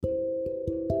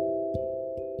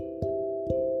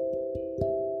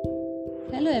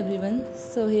Hello everyone.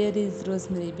 So here is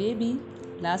Rosemary Baby,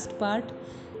 last part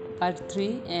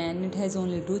 3, and it has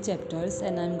only 2 chapters,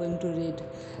 and I'm going to read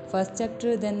first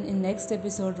chapter. Then in next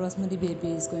episode, Rosemary Baby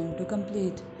is going to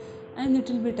complete. I'm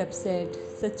little bit upset.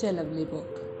 Such a lovely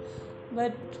book,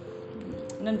 but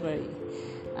don't worry.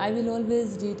 I will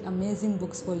always read amazing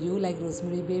books for you like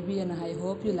Rosemary Baby, and I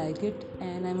hope you like it.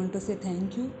 And I want to say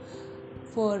thank you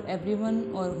for everyone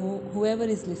or whoever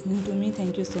is listening to me.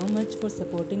 Thank you so much for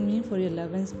supporting me, for your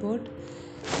love and support.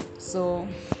 So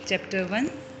chapter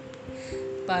 1,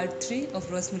 part 3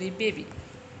 of Rosemary Baby.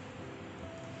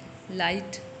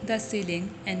 Light, the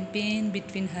ceiling, and pain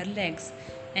between her legs,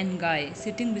 and Guy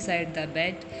sitting beside the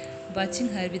bed, watching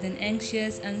her with an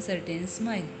anxious, uncertain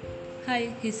smile.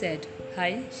 Hi, he said.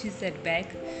 Hi, she said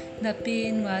back. The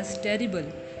pain was terrible,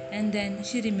 and then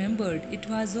she remembered it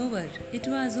was over. It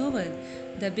was over.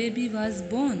 The baby was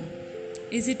born.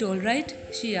 Is it all right?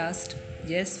 She asked.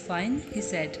 Yes, fine, he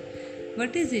said.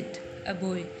 What is it? A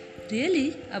boy.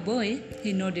 Really? A boy?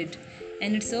 He nodded.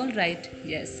 And it's all right,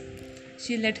 yes.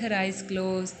 She let her eyes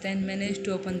close, then managed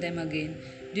to open them again.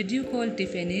 Did you call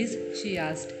Tiffany's? She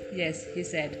asked. Yes, he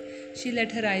said. She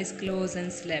let her eyes close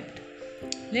and slept.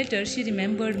 Later, she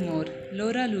remembered more.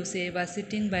 Laura Luce was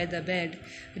sitting by the bed,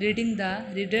 reading the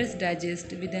Reader's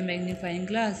Digest with a magnifying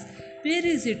glass. Where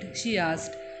is it? She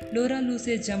asked. Laura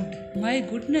Luce jumped. My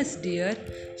goodness, dear,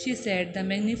 she said, the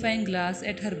magnifying glass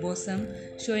at her bosom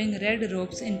showing red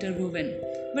ropes interwoven.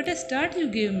 What a start you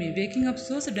gave me, waking up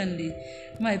so suddenly.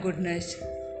 My goodness.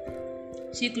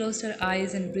 She closed her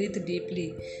eyes and breathed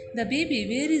deeply. The baby,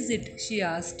 where is it? She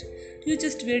asked. You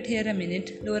just wait here a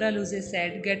minute, Laura Luce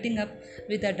said, getting up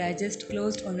with the digest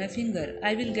closed on a finger.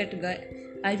 I will get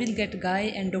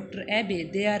Guy and Dr. Abbey.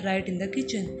 They are right in the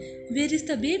kitchen. Where is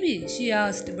the baby? She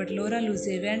asked, but Laura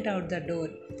Luce went out the door.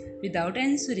 Without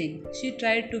answering, she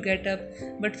tried to get up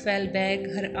but fell back,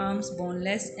 her arms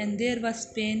boneless, and there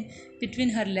was pain between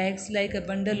her legs like a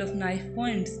bundle of knife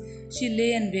points. She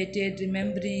lay and waited,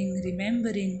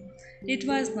 remembering. It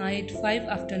was night, 5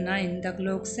 after 9, the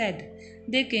clock said.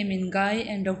 They came in, Guy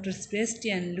and Dr.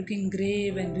 Sperstein, looking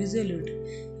grave and resolute.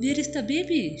 Where is the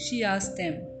baby? She asked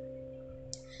them.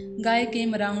 Guy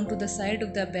came around to the side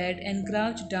of the bed and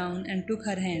crouched down and took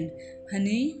her hand.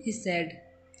 Honey, he said.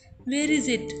 Where is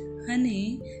it?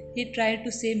 Honey, he tried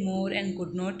to say more and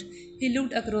could not. He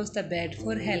looked across the bed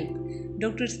for help.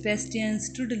 Dr. Sebastian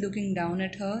stood looking down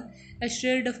at her. A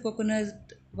shred of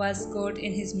coconut was caught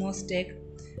in his moustache.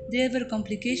 There were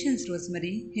complications,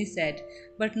 Rosemary, he said,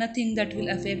 but nothing that will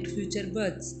affect future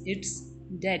births. It's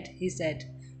dead, he said.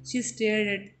 She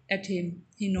stared at him.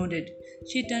 He nodded.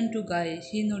 She turned to Guy.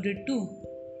 He nodded too.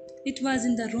 It was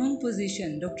in the wrong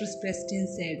position, Dr. Sperstein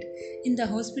said. In the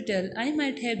hospital, I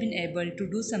might have been able to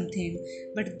do something,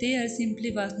 but there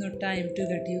simply was no time to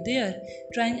get you there.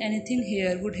 Trying anything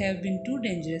here would have been too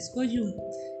dangerous for you.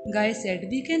 Guy said,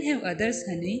 We can have others,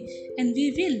 honey, and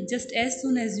we will just as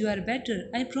soon as you are better,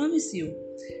 I promise you.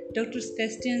 Dr.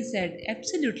 Sebastian said,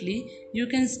 Absolutely, you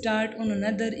can start on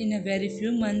another in a very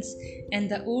few months, and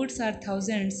the odds are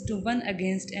thousands to 1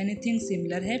 against anything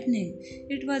similar happening.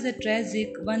 It was a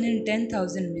tragic 1 in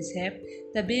 10,000 mishap.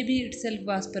 The baby itself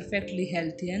was perfectly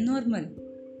healthy and normal.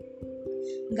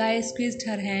 Guy squeezed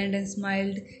her hand and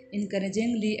smiled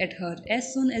encouragingly at her.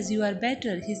 As soon as you are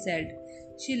better, he said.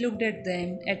 She looked at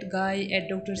them, at Guy, at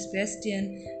Dr.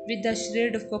 Sebastian, with the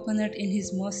shred of coconut in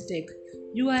his moustache.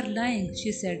 You are lying,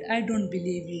 she said. I don't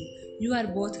believe you. You are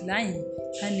both lying.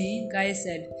 Honey, Guy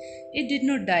said. It did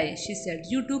not die, she said.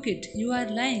 You took it. You are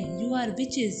lying. You are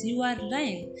witches. You are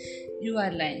lying. You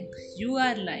are lying. You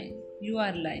are lying. You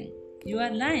are lying. You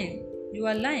are lying. You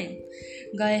are lying.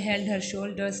 Guy held her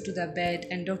shoulders to the bed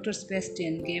and Dr.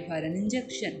 Sebastian gave her an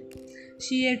injection.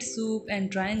 She ate soup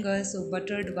and triangles of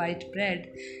buttered white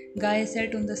bread. Guy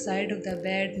sat on the side of the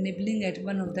bed, nibbling at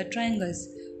one of the triangles.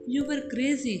 You were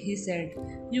crazy, he said.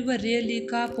 You were really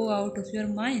capo out of your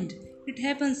mind. It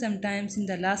happens sometimes in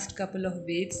the last couple of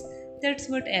weeks. That's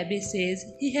what Abby says.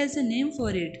 He has a name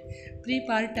for it.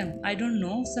 Prepartum, I don't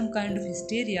know, some kind of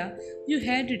hysteria. You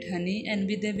had it, honey, and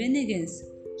with a vengeance.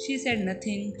 She said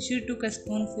nothing. She took a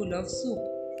spoonful of soup.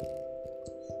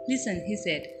 Listen, he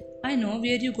said. I know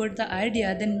where you got the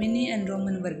idea that Minnie and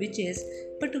Roman were witches,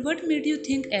 but what made you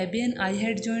think Abby and I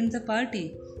had joined the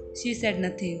party? She said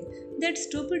nothing. That's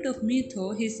stupid of me,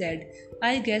 though, he said.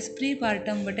 I guess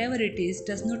prepartum, whatever it is,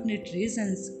 does not need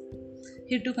reasons.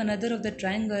 He took another of the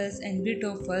triangles and bit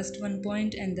off first one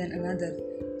point and then another.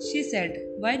 She said,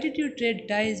 Why did you trade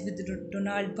dice with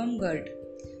Donald Bumgard?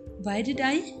 Why did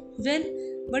I? Well,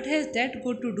 what has that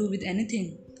got to do with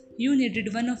anything? You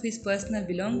needed one of his personal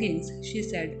belongings, she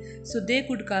said, so they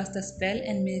could cast a spell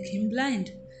and make him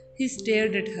blind. He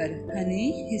stared at her.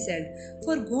 Honey, he said,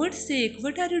 for God's sake,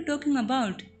 what are you talking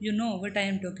about? You know what I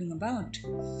am talking about.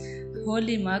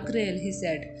 Holy mackerel, he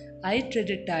said. I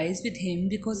traded ties with him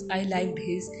because I liked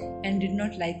his and did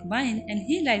not like mine, and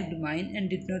he liked mine and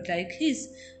did not like his.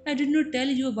 I did not tell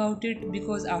you about it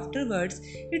because afterwards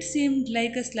it seemed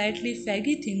like a slightly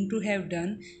faggy thing to have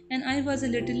done, and I was a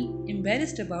little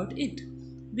embarrassed about it.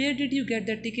 Where did you get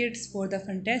the tickets for the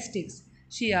Fantastics?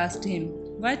 She asked him.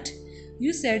 What?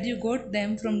 You said you got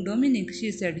them from Dominic,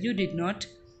 she said. You did not.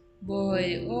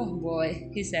 Boy, oh boy,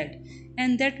 he said.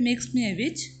 And that makes me a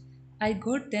witch? I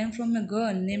got them from a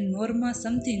girl named Norma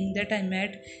something that I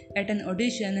met at an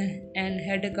audition and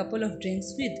had a couple of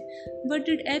drinks with. What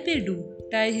did Abe do?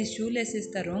 Tie his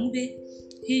shoelaces the wrong way?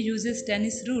 He uses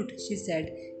tennis root, she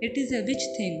said. It is a witch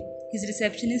thing. His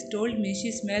receptionist told me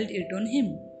she smelled it on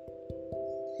him.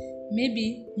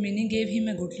 Maybe Minnie gave him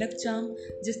a good luck charm,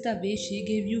 just the way she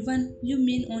gave you one. You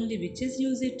mean only witches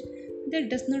use it? That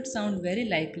does not sound very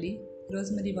likely.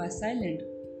 Rosemary was silent.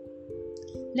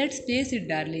 Let's face it,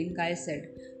 darling, Guy said.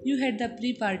 You had the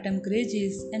prepartum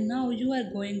crazies, and now you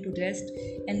are going to rest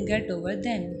and get over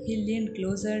them. He leaned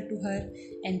closer to her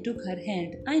and took her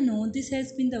hand. I know this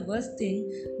has been the worst thing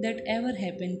that ever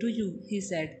happened to you, he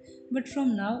said. But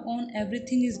from now on,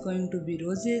 everything is going to be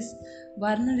roses.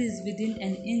 Warner is within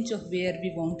an inch of where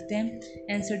we want them,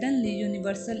 and suddenly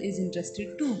Universal is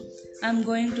interested too. I'm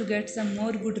going to get some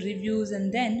more good reviews, and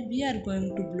then we are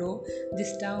going to blow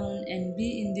this town and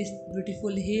be in these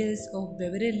beautiful hills of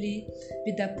Beverly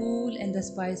with the pool and the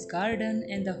spice garden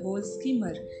and the whole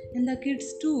skimmer. And the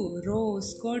kids too.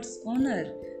 Rose, Scott's honor.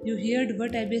 You heard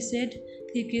what Abby said?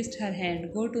 He kissed her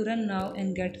hand. Go to run now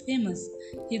and get famous.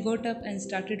 He got up and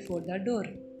started for the door.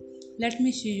 Let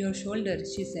me see your shoulder,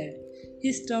 she said.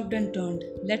 He stopped and turned.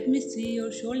 Let me see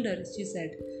your shoulder, she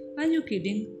said. Are you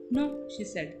kidding? No, she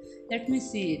said. Let me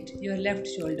see it, your left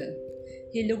shoulder.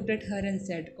 He looked at her and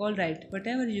said, all right,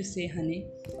 whatever you say, honey.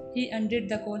 He undid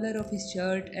the collar of his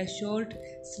shirt, a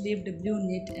short-sleeved blue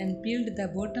knit, and peeled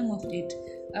the bottom of it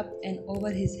up and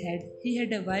over his head. He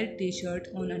had a white t-shirt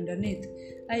on underneath.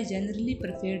 I generally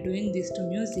prefer doing this to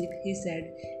music, he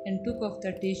said, and took off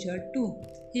the t-shirt too.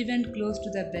 He went close to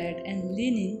the bed and,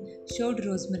 leaning, showed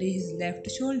Rosemary his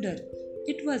left shoulder.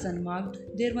 It was unmarked.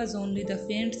 There was only the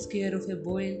faint scare of a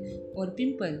boil or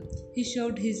pimple. He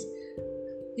showed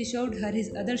her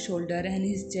his other shoulder and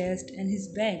his chest and his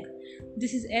back.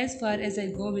 This is as far as I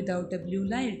go without a blue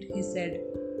light, he said.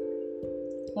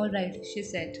 All right, she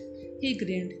said. He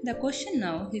grinned. The question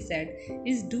now, he said,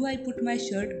 is do I put my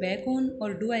shirt back on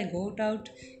or do I go out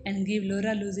and give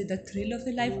Laura Lucy the thrill of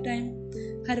a lifetime?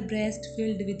 Her breast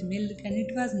filled with milk and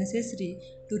it was necessary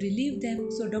to relieve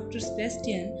them, so Dr.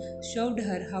 Sperstein showed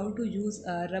her how to use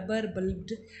a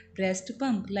rubber-bulbed breast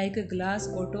pump like a glass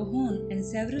auto horn, and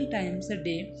several times a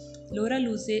day Laura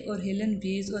Lucy or Helen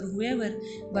Weiss or whoever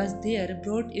was there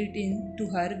brought it in to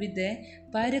her with a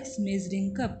Pyrex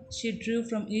measuring cup. She drew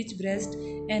from each breast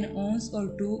an ounce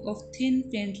or two of thin,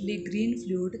 faintly green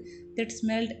fluid that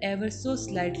smelled ever so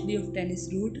slightly of tennis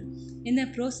root, in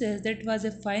a process that was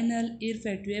a final,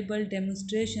 irrefutable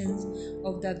demonstration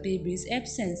of the baby's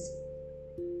absence.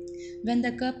 When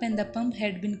the cup and the pump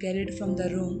had been carried from the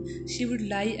room, she would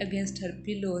lie against her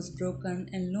pillows, broken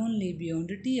and lonely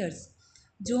beyond tears.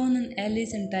 John and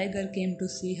Alice and Tiger came to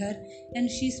see her, and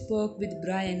she spoke with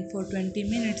Brian for 20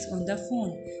 minutes on the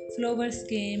phone. Flowers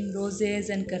came, roses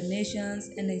and carnations,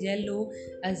 and a yellow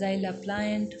azalea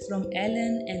plant from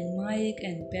Ellen and Mike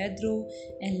and Pedro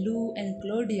and Lou and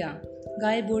Claudia.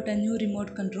 Guy bought a new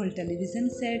remote control television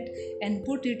set and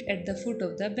put it at the foot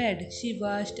of the bed. She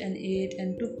washed and ate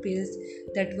and took pills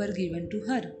that were given to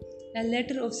her. A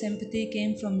letter of sympathy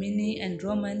came from Minnie and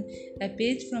Roman, a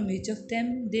page from each of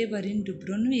them. They were in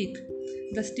Dubrovnik.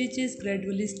 The stitches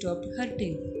gradually stopped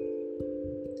hurting.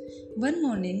 One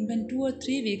morning, when 2 or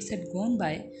 3 weeks had gone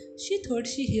by, she thought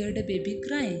she heard a baby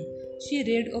crying. She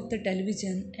read off the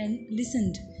television and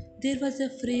listened. There was a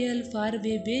frail,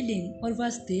 faraway wailing, or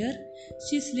was there?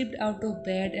 She slipped out of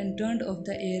bed and turned off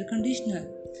the air conditioner.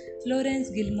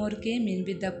 Florence Gilmore came in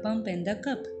with the pump and the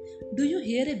cup. Do you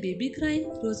hear a baby crying?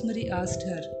 Rosemary asked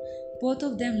her. Both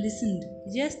of them listened.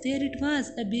 Yes, there it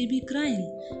was, a baby crying.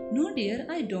 No, dear,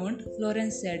 I don't,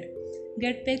 Florence said.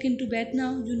 Get back into bed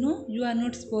now. You know you are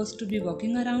not supposed to be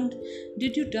walking around.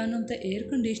 Did you turn off the air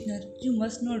conditioner? You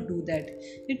must not do that.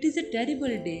 It is a terrible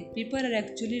day. People are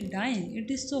actually dying. It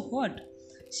is so hot.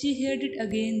 She heard it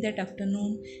again that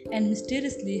afternoon, and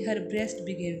mysteriously her breast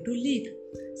began to leak.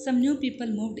 Some new people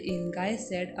moved in, Guy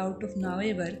said out of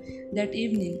nowhere that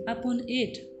evening, upon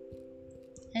 8.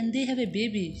 And they have a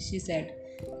baby, she said.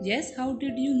 Yes, how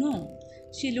did you know?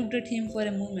 She looked at him for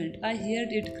a moment. I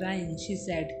heard it crying, she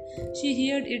said. She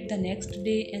heard it the next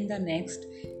day and the next.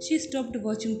 She stopped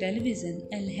watching television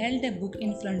and held a book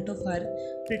in front of her,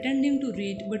 pretending to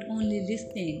read but only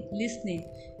listening.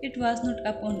 It was not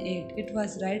up on 8, it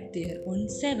was right there on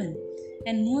 7.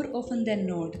 And more often than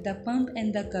not, the pump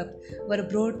and the cup were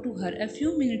brought to her a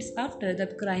few minutes after the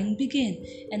crying began,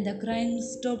 and the crying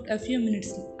stopped a few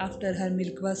minutes after her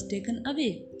milk was taken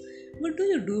away. What do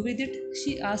you do with it?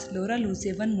 She asked Laura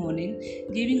Luce one morning,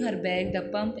 giving her back the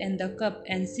pump and the cup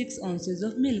and 6 ounces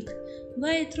of milk.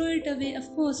 Why, throw it away, of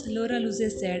course, Laura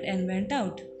Luce said and went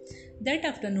out. That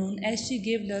afternoon, as she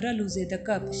gave Laura Luce the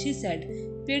cup, she said,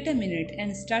 wait a minute,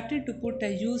 and started to put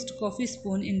a used coffee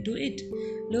spoon into it.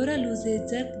 Laura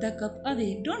Luce jerked the cup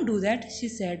away. Don't do that, she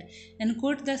said, and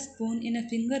caught the spoon in a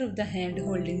finger of the hand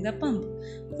holding the pump.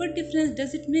 What difference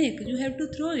does it make? You have to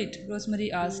throw it,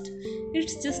 Rosemary asked.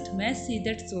 It's just messy,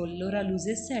 that's all, Laura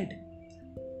Luce said.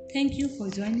 Thank you for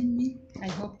joining me. I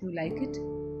hope you like it.